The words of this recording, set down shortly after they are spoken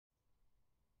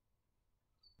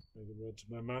May the words of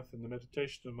my mouth and the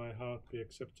meditation of my heart be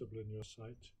acceptable in your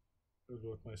sight, O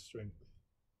Lord, my strength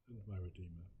and my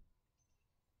Redeemer.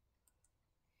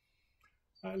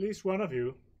 At least one of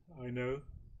you, I know,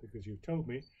 because you've told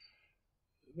me,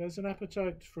 there's an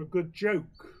appetite for a good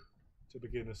joke to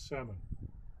begin a sermon.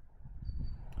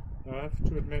 Now, I have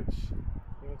to admit,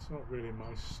 that's not really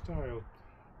my style.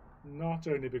 Not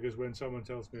only because when someone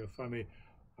tells me a funny,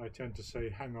 I tend to say,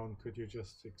 hang on, could you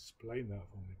just explain that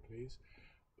for me, please?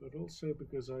 But also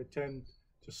because I tend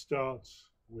to start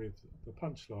with the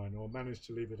punchline or manage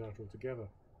to leave it out altogether.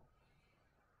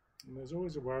 And there's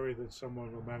always a worry that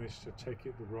someone will manage to take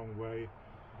it the wrong way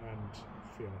and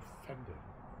feel offended.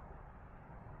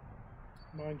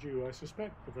 Mind you, I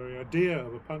suspect the very idea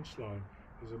of a punchline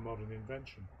is a modern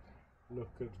invention. Look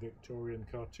at Victorian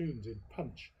cartoons in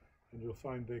Punch, and you'll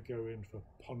find they go in for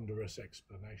ponderous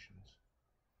explanations.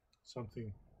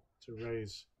 Something to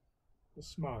raise a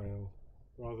smile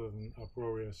rather than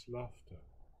uproarious laughter.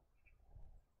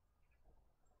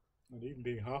 And even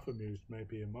being half amused may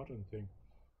be a modern thing.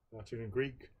 Latin and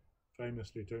Greek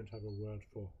famously don't have a word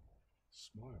for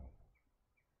smile.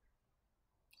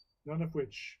 None of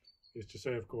which is to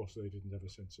say, of course, they didn't have a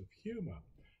sense of humour.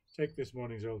 Take this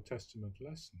morning's Old Testament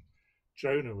lesson.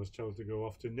 Jonah was told to go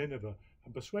off to Nineveh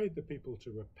and persuade the people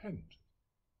to repent.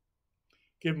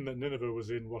 Given that Nineveh was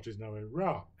in what is now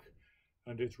Iraq,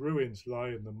 and its ruins lie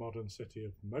in the modern city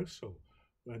of Mosul,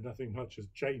 where nothing much has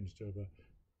changed over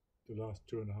the last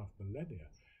 2.5 millennia,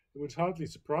 it was hardly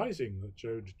surprising that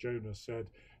Jonah said,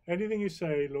 "Anything you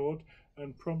say, Lord,"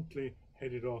 and promptly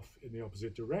headed off in the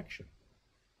opposite direction.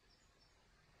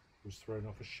 He was thrown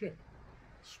off a ship,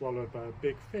 swallowed by a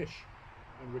big fish,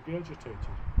 and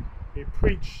regurgitated. He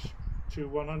preached to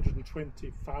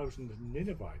 120,000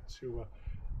 Ninevites who were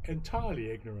entirely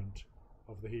ignorant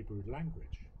of the Hebrew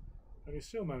language, and he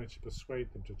still managed to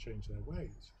persuade them to change their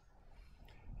ways.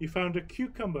 He found a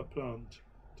cucumber plant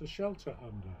to shelter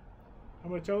under,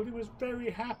 and we're told he was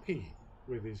very happy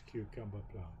with his cucumber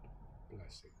plant.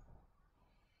 Bless him.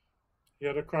 He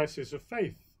had a crisis of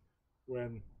faith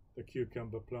when the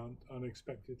cucumber plant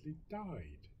unexpectedly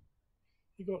died.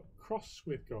 He got cross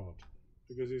with God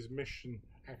because his mission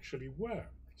actually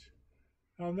worked.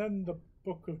 And then the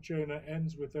book of Jonah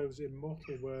ends with those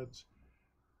immortal words,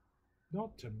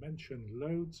 not to mention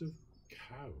loads of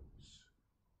cows.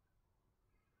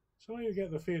 So you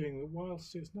get the feeling that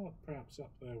whilst it's not perhaps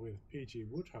up there with P.G.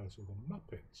 Wodehouse or the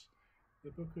Muppets,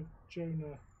 the book of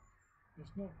Jonah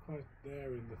is not quite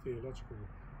there in the theological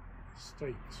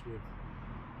stakes with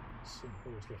St.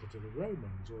 Paul's letter to the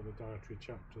Romans or the dietary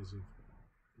chapters of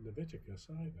Leviticus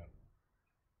either.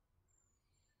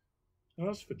 And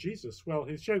as for Jesus, well,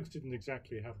 his jokes didn't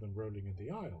exactly have them rolling in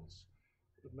the aisles,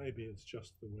 but maybe it's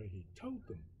just the way he told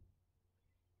them.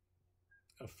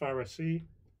 A Pharisee,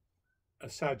 a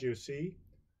Sadducee,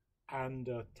 and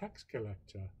a tax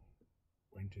collector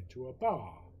went into a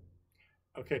bar.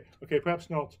 Okay, perhaps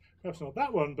not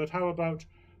that one, but how about,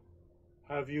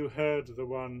 have you heard the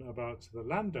one about the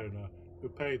landowner who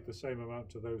paid the same amount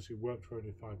to those who worked for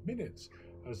only 5 minutes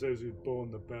as those who'd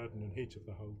borne the burden and heat of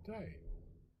the whole day?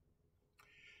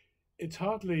 It's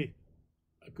hardly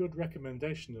a good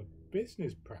recommendation of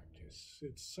business practice.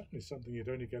 It's certainly something you'd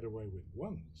only get away with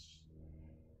once.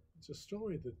 It's a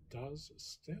story that does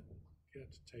still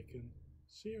get taken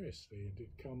seriously, and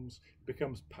it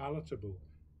becomes palatable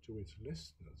to its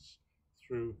listeners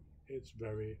through its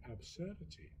very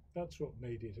absurdity. That's what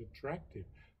made it attractive.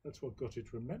 That's what got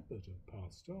it remembered and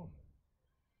passed on.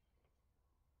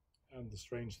 And the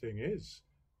strange thing is,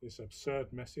 this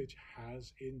absurd message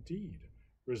has indeed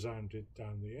resounded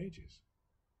down the ages.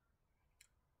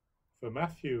 For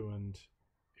Matthew and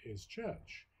his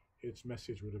church, its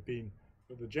message would have been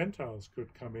that the Gentiles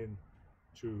could come in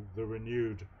to the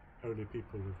renewed holy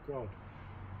people of God.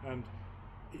 And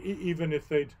even if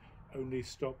they'd only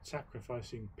stopped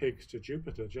sacrificing pigs to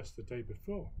Jupiter just the day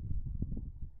before.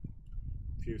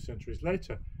 A few centuries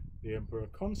later, the Emperor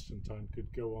Constantine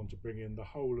could go on to bring in the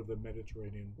whole of the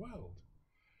Mediterranean world.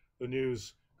 The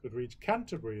news could reach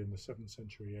Canterbury in the 7th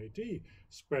century AD,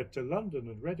 spread to London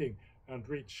and Reading, and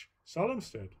reach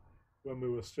Sulhamstead when we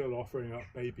were still offering up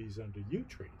babies under yew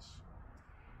trees.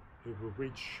 It would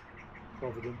reach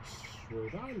Providence,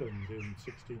 Rhode Island in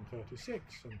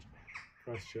 1636 and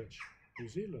Christchurch, New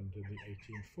Zealand in the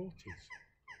 1840s.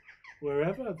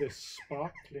 Wherever this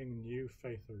sparkling new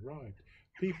faith arrived,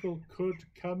 people could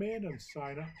come in and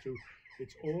sign up to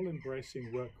its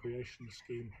all-embracing work creation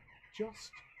scheme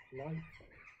just like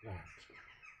that.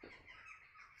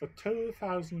 For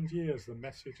 2,000 years, the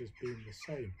message has been the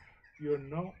same. You're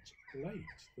not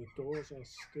late. The doors are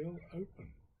still open.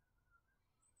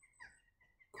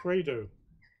 Credo,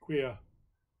 quia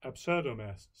absurdum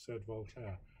est, said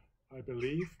Voltaire. I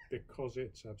believe because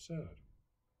it's absurd.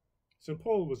 St.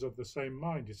 Paul was of the same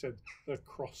mind. He said the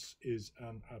cross is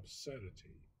an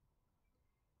absurdity.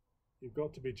 You've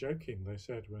got to be joking, they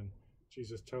said when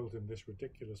Jesus told him this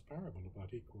ridiculous parable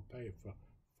about equal pay for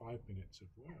 5 minutes of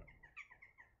work.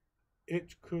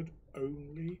 It could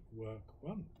only work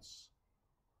once,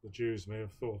 the Jews may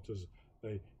have thought as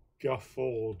they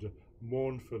guffawed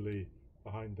mournfully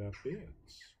behind their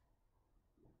beards.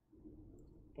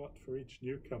 But for each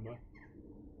newcomer,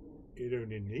 it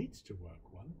only needs to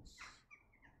work once,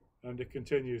 and it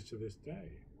continues to this day.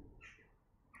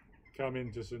 Come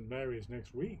into St. Mary's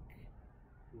next week,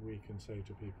 we can say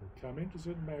to people, come into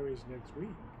St. Mary's next week,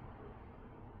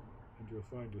 and you'll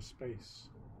find a space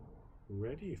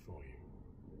ready for you.